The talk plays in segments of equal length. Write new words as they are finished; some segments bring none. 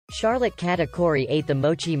Charlotte Katakuri ate the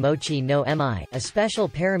Mochi Mochi no Mi, a special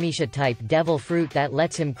Paramecia-type devil fruit that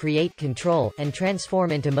lets him create, control, and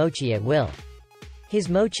transform into mochi at will. His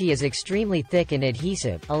mochi is extremely thick and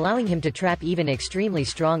adhesive, allowing him to trap even extremely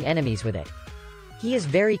strong enemies with it. He is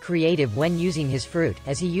very creative when using his fruit,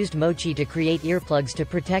 as he used mochi to create earplugs to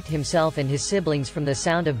protect himself and his siblings from the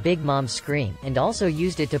sound of Big Mom's scream, and also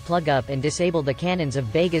used it to plug up and disable the cannons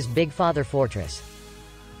of Bege's Big Father Fortress.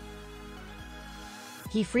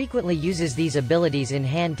 He frequently uses these abilities in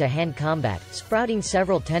hand-to-hand combat, sprouting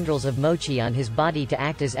several tendrils of mochi on his body to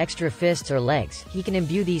act as extra fists or legs. He can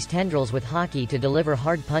imbue these tendrils with haki to deliver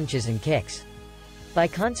hard punches and kicks. By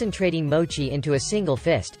concentrating mochi into a single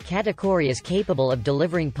fist, Katakuri is capable of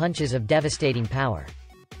delivering punches of devastating power.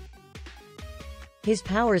 His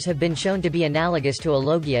powers have been shown to be analogous to a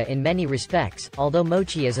logia in many respects, although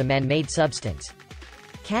mochi is a man-made substance.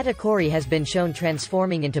 Katakuri has been shown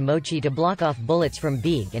transforming into mochi to block off bullets from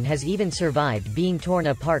Bege and has even survived being torn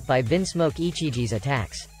apart by Vinsmoke Ichiji's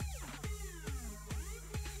attacks.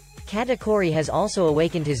 Katakuri has also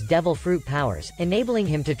awakened his devil fruit powers, enabling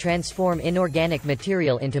him to transform inorganic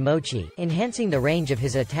material into mochi, enhancing the range of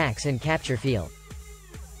his attacks and capture field.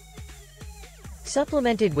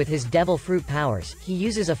 Supplemented with his devil fruit powers, he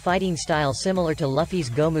uses a fighting style similar to Luffy's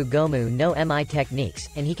Gomu Gomu no Mi techniques,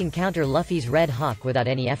 and he can counter Luffy's Red Hawk without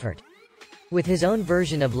any effort. With his own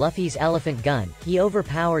version of Luffy's elephant gun, he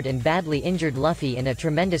overpowered and badly injured Luffy in a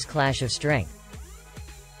tremendous clash of strength.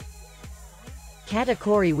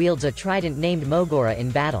 Katakuri wields a trident named Mogora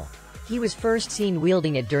in battle. He was first seen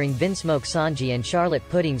wielding it during Vinsmoke Sanji and Charlotte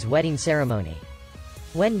Pudding's wedding ceremony.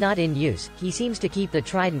 When not in use, he seems to keep the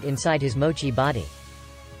trident inside his mochi body.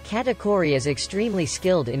 Katakuri is extremely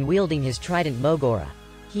skilled in wielding his trident Mogora.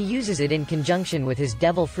 He uses it in conjunction with his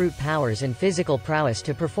devil fruit powers and physical prowess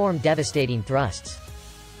to perform devastating thrusts.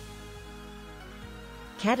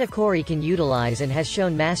 Katakuri can utilize and has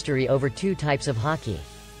shown mastery over two types of haki.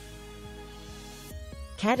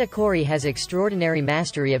 Katakuri has extraordinary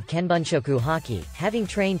mastery of Kenbunshoku haki, having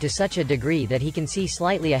trained to such a degree that he can see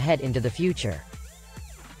slightly ahead into the future.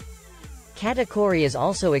 Katakuri is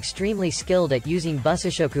also extremely skilled at using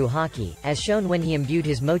Busashoku haki, as shown when he imbued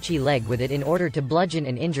his mochi leg with it in order to bludgeon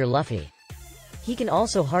and injure Luffy. He can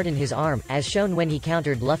also harden his arm, as shown when he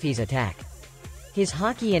countered Luffy's attack. His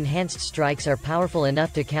haki-enhanced strikes are powerful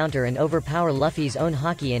enough to counter and overpower Luffy's own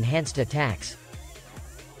haki-enhanced attacks.